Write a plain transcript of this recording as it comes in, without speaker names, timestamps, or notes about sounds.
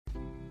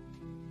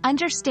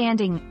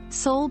Understanding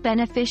Sole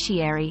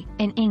Beneficiary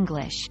in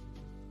English.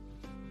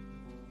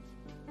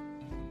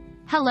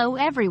 Hello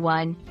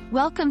everyone,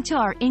 welcome to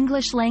our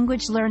English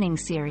language learning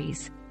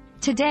series.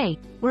 Today,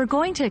 we're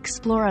going to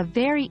explore a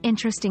very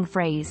interesting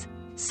phrase,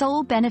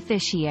 sole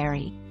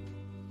beneficiary.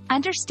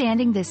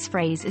 Understanding this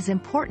phrase is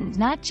important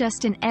not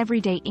just in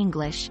everyday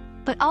English,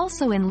 but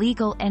also in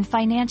legal and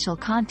financial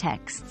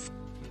contexts.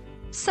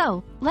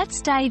 So,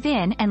 let's dive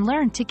in and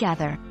learn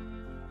together.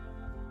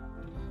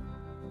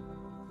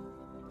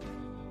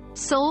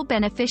 Sole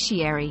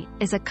beneficiary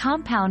is a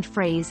compound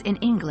phrase in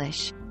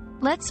English.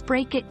 Let's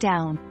break it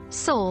down.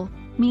 Sole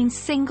means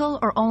single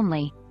or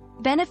only.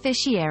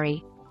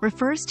 Beneficiary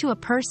refers to a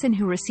person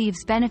who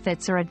receives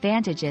benefits or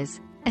advantages,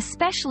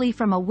 especially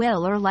from a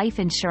will or life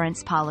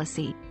insurance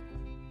policy.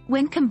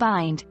 When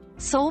combined,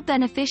 sole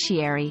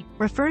beneficiary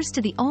refers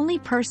to the only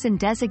person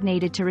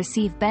designated to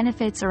receive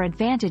benefits or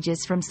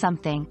advantages from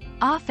something,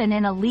 often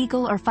in a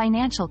legal or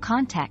financial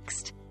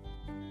context.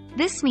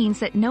 This means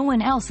that no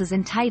one else is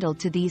entitled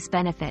to these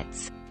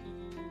benefits.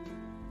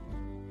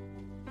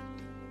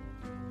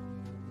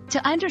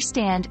 To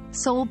understand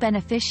sole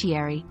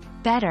beneficiary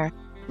better,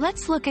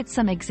 let's look at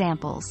some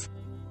examples.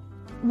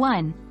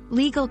 1.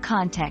 Legal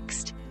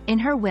context. In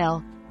her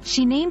will,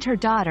 she named her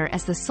daughter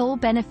as the sole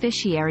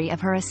beneficiary of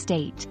her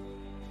estate.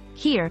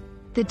 Here,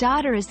 the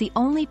daughter is the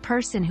only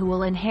person who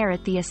will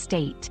inherit the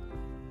estate.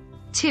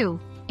 2.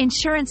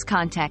 Insurance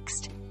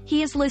context.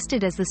 He is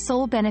listed as the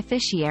sole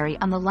beneficiary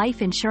on the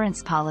life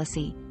insurance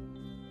policy.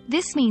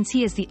 This means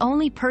he is the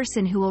only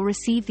person who will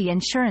receive the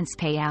insurance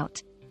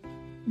payout.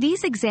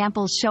 These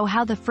examples show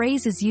how the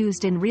phrase is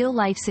used in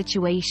real-life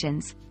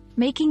situations,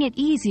 making it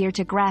easier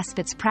to grasp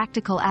its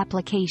practical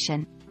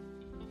application.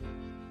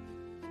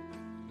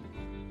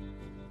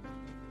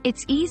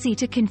 It's easy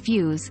to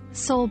confuse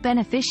sole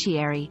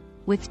beneficiary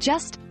with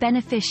just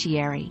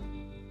beneficiary.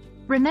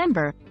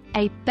 Remember,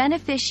 a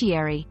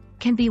beneficiary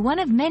can be one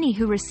of many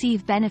who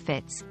receive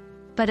benefits,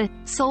 but a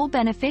sole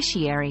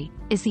beneficiary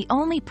is the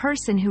only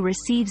person who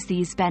receives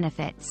these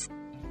benefits.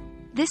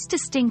 This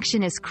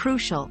distinction is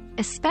crucial,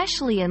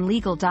 especially in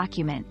legal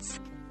documents.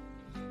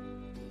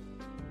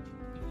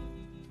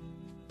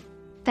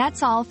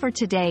 That's all for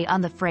today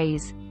on the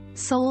phrase,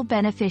 sole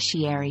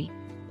beneficiary.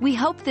 We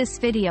hope this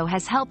video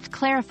has helped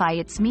clarify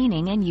its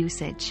meaning and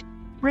usage.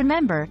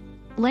 Remember,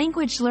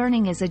 language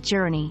learning is a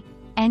journey,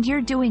 and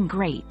you're doing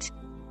great.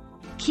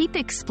 Keep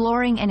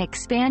exploring and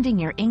expanding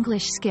your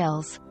English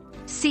skills.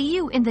 See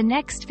you in the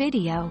next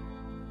video.